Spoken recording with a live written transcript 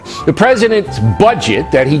The president's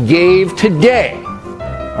budget that he gave today,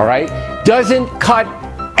 all right, doesn't cut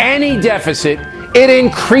any deficit. It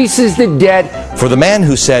increases the debt. For the man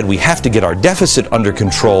who said we have to get our deficit under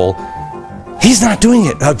control, he's not doing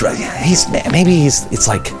it. It's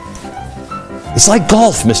like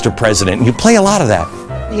golf, Mr. President. You play a lot of that.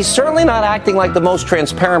 He's certainly not acting like the most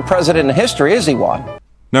transparent president in history, is he, Juan?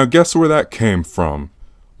 Now, guess where that came from?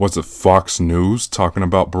 Was it Fox News talking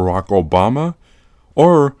about Barack Obama?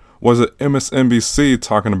 Or was it MSNBC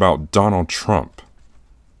talking about Donald Trump?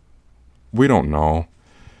 We don't know.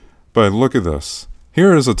 But look at this.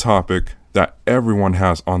 Here is a topic that everyone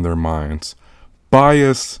has on their minds.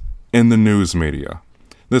 Bias in the news media.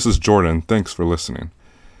 This is Jordan. Thanks for listening.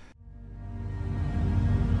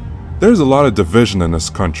 There's a lot of division in this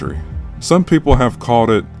country. Some people have called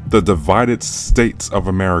it the divided states of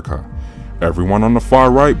America. Everyone on the far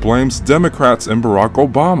right blames Democrats and Barack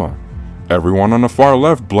Obama. Everyone on the far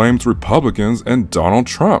left blames Republicans and Donald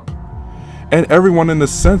Trump. And everyone in the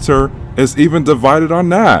center is even divided on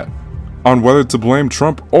that, on whether to blame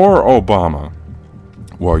Trump or Obama.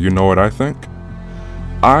 Well, you know what I think?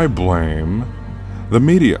 I blame the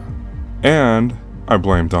media. And I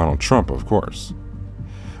blame Donald Trump, of course.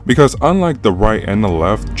 Because unlike the right and the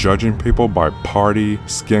left judging people by party,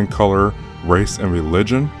 skin color, race, and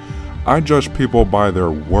religion, I judge people by their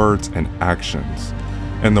words and actions.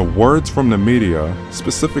 And the words from the media,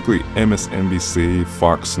 specifically MSNBC,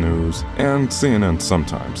 Fox News, and CNN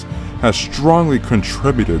sometimes, has strongly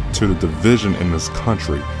contributed to the division in this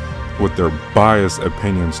country with their biased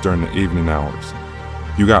opinions during the evening hours.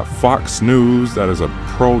 You got Fox News, that is a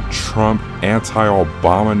pro-Trump,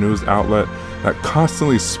 anti-Obama news outlet that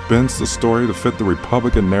constantly spins the story to fit the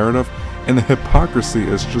Republican narrative, and the hypocrisy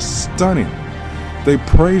is just stunning. They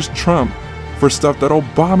praise Trump for stuff that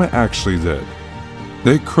Obama actually did.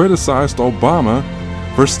 They criticized Obama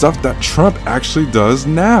for stuff that Trump actually does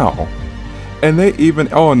now. And they even,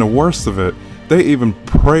 and the worst of it, they even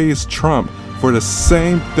praised Trump for the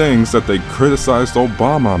same things that they criticized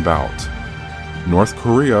Obama about. North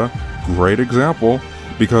Korea, great example,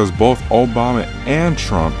 because both Obama and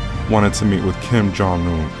Trump wanted to meet with Kim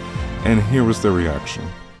Jong-un. And here was their reaction.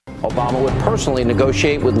 Obama would personally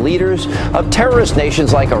negotiate with leaders of terrorist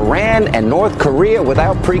nations like Iran and North Korea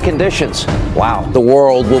without preconditions. Wow, the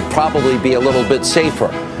world will probably be a little bit safer.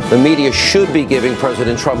 The media should be giving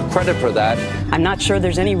President Trump credit for that. I'm not sure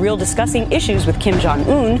there's any real discussing issues with Kim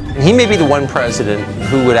Jong-un. He may be the one president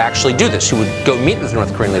who would actually do this, who would go meet with the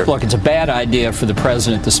North Korean leader. Look, it's a bad idea for the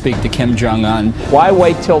president to speak to Kim Jong-un. Why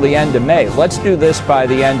wait till the end of May? Let's do this by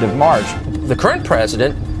the end of March. The current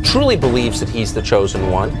president truly believes that he's the chosen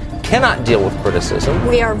one, cannot deal with criticism.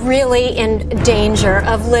 We are really in danger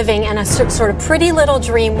of living in a sort of pretty little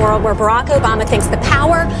dream world where Barack Obama thinks the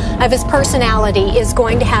power of his personality is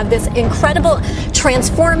going to have this incredible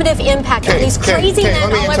transformative impact on these crazy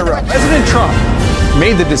men all over the world. President Trump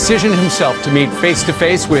made the decision himself to meet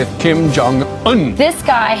face-to-face with Kim Jong-un. This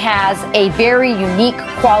guy has a very unique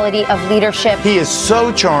quality of leadership. He is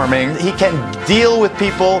so charming. He can deal with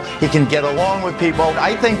people. He can get along with people.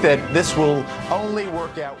 I think that this will only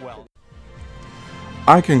work out well.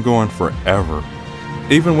 I can go on forever.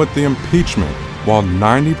 Even with the impeachment, while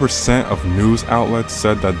 90% of news outlets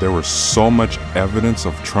said that there was so much evidence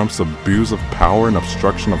of Trump's abuse of power and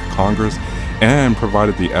obstruction of Congress and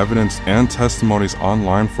provided the evidence and testimonies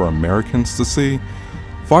online for Americans to see,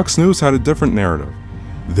 Fox News had a different narrative.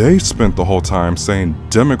 They spent the whole time saying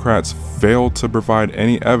Democrats failed to provide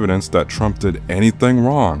any evidence that Trump did anything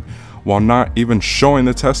wrong, while not even showing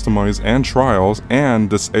the testimonies and trials and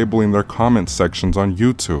disabling their comment sections on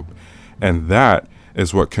YouTube. And that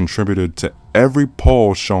is what contributed to every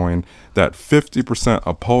poll showing that 50%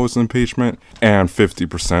 oppose impeachment and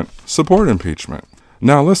 50% support impeachment.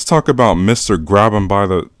 Now let's talk about Mr. Grab him by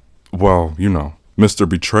the, Mr.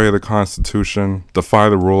 Betray the Constitution, defy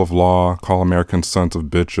the rule of law, call Americans sons of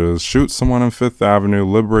bitches, shoot someone on Fifth Avenue,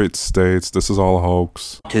 liberate states, this is all a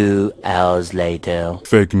hoax. 2 hours later.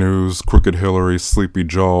 Fake news, Crooked Hillary, Sleepy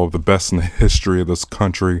Joe, the best in the history of this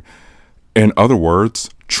country. In other words,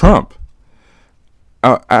 Trump.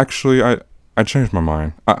 Actually, I changed my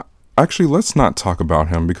mind. Let's not talk about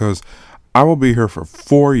him because I will be here for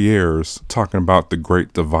 4 years talking about the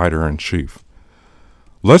great divider-in-chief.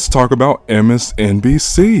 Let's talk about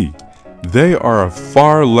MSNBC. They are a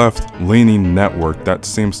far left-leaning network that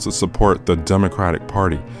seems to support the Democratic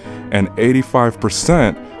Party, and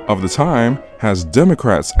 85% of the time has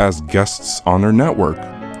Democrats as guests on their network.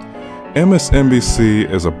 MSNBC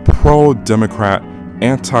is a pro-Democrat,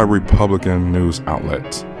 anti-Republican news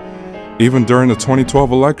outlet. Even during the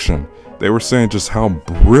 2012 election, they were saying just how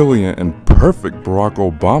brilliant and perfect Barack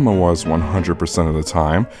Obama was 100% of the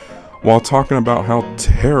time, while talking about how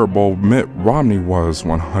terrible Mitt Romney was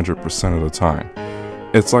 100% of the time.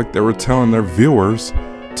 It's like they were telling their viewers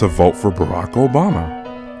to vote for Barack Obama.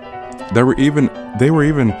 They were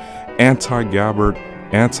even anti-Gabbard,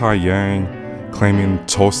 anti-Yang, claiming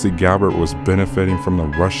Tulsi Gabbard was benefiting from the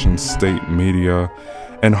Russian state media,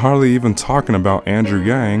 and hardly even talking about Andrew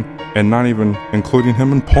Yang and not even including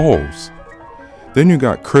him in polls. Then you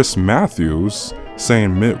got Chris Matthews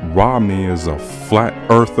saying Mitt Romney is a flat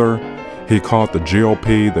earther. He called the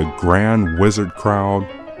GOP the grand wizard crowd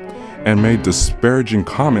and made disparaging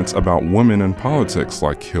comments about women in politics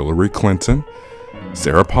like Hillary Clinton,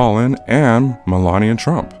 Sarah Palin, and Melania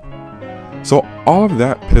Trump. So all of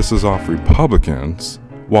that pisses off Republicans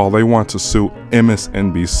while they want to sue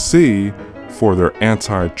MSNBC for their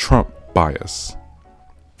anti-Trump bias.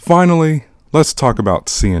 Finally, let's talk about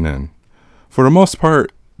CNN. For the most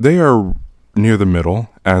part, they are near the middle,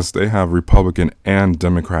 as they have Republican and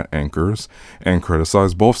Democrat anchors and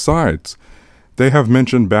criticize both sides. They have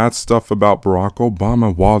mentioned bad stuff about Barack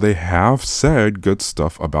Obama while they have said good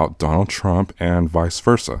stuff about Donald Trump and vice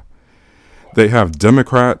versa. They have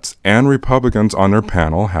Democrats and Republicans on their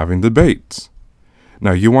panel having debates.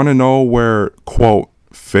 Now, you want to know where, quote,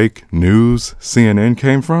 fake news CNN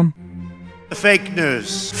came from? Fake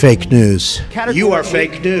news. Fake news. You are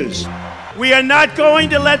fake news. We are not going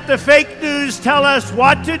to let the fake news tell us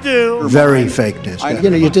what to do. Very fake news.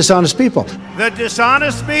 You're dishonest people. The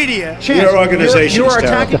dishonest media. Your organization is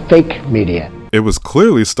attacking the fake media. It was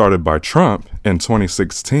clearly started by Trump in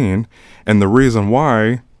 2016, and the reason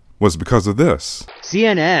why was because of this.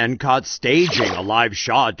 CNN caught staging a live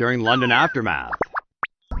shot during London aftermath.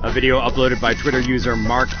 A video uploaded by Twitter user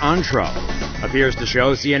Mark Antro appears to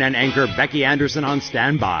show CNN anchor Becky Anderson on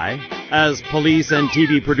standby as police and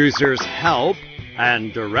TV producers help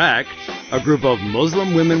and direct a group of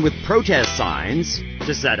Muslim women with protest signs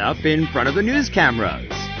to set up in front of the news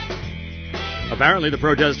cameras. Apparently the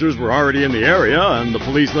protesters were already in the area and the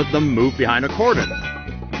police let them move behind a cordon.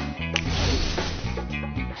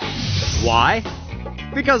 Why?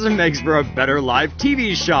 Because it makes for a better live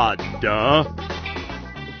TV shot, duh.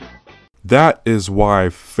 That is why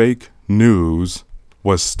fake news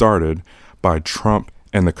was started by Trump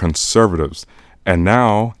and the conservatives. And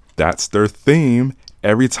now that's their theme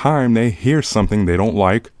every time they hear something they don't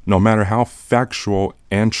like, no matter how factual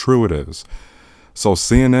and true it is. So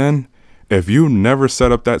CNN, if you never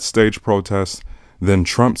set up that stage protest, then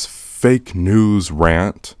Trump's fake news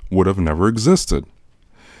rant would have never existed.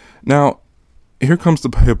 Now, here comes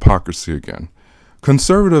the hypocrisy again.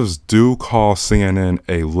 Conservatives do call CNN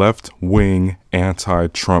a left-wing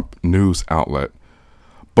anti-Trump news outlet.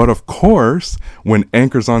 But of course, when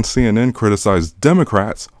anchors on CNN criticize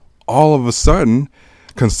Democrats, all of a sudden,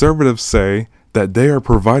 conservatives say that they are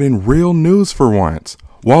providing real news for once,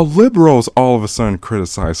 while liberals all of a sudden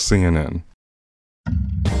criticize CNN.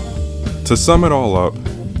 To sum it all up,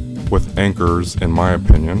 with anchors, in my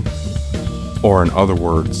opinion, or in other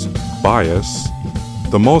words, bias,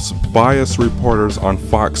 the most biased reporters on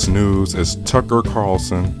Fox News is Tucker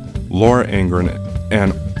Carlson, Laura Ingraham,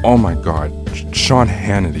 and, oh my God, Sean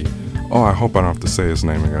Hannity. Oh, I hope I don't have to say his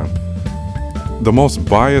name again. The most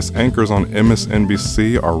biased anchors on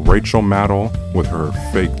MSNBC are Rachel Maddow with her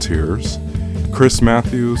fake tears, Chris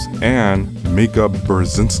Matthews, and Mika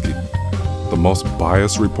Brzezinski. The most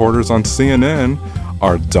biased reporters on CNN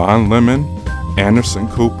are Don Lemon, Anderson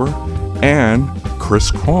Cooper, and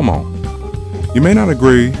Chris Cuomo. You may not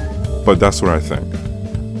agree, but that's what I think.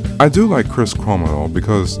 I do like Chris Cuomo though,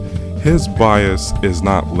 because his bias is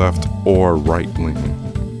not left or right leaning.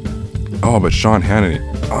 Oh, but Sean Hannity,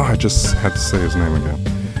 I just had to say his name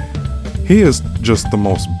again. He is just the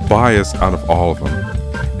most biased out of all of them.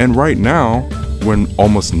 And right now, when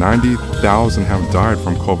almost 90,000 have died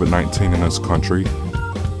from COVID-19 in this country,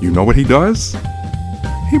 you know what he does?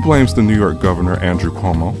 He blames the New York governor, Andrew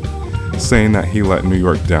Cuomo, saying that he let New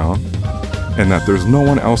York down and that there's no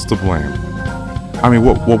one else to blame. I mean,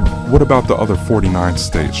 what about the other 49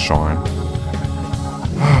 states, Sean?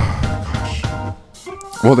 Gosh.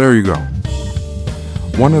 Well, there you go.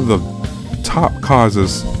 One of the top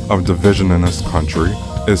causes of division in this country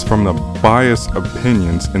is from the biased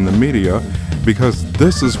opinions in the media, because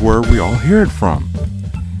this is where we all hear it from.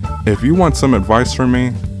 If you want some advice from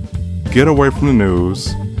me, get away from the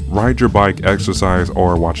news, ride your bike, exercise,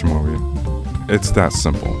 or watch a movie. It's that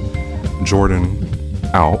simple. Jordan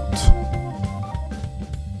out.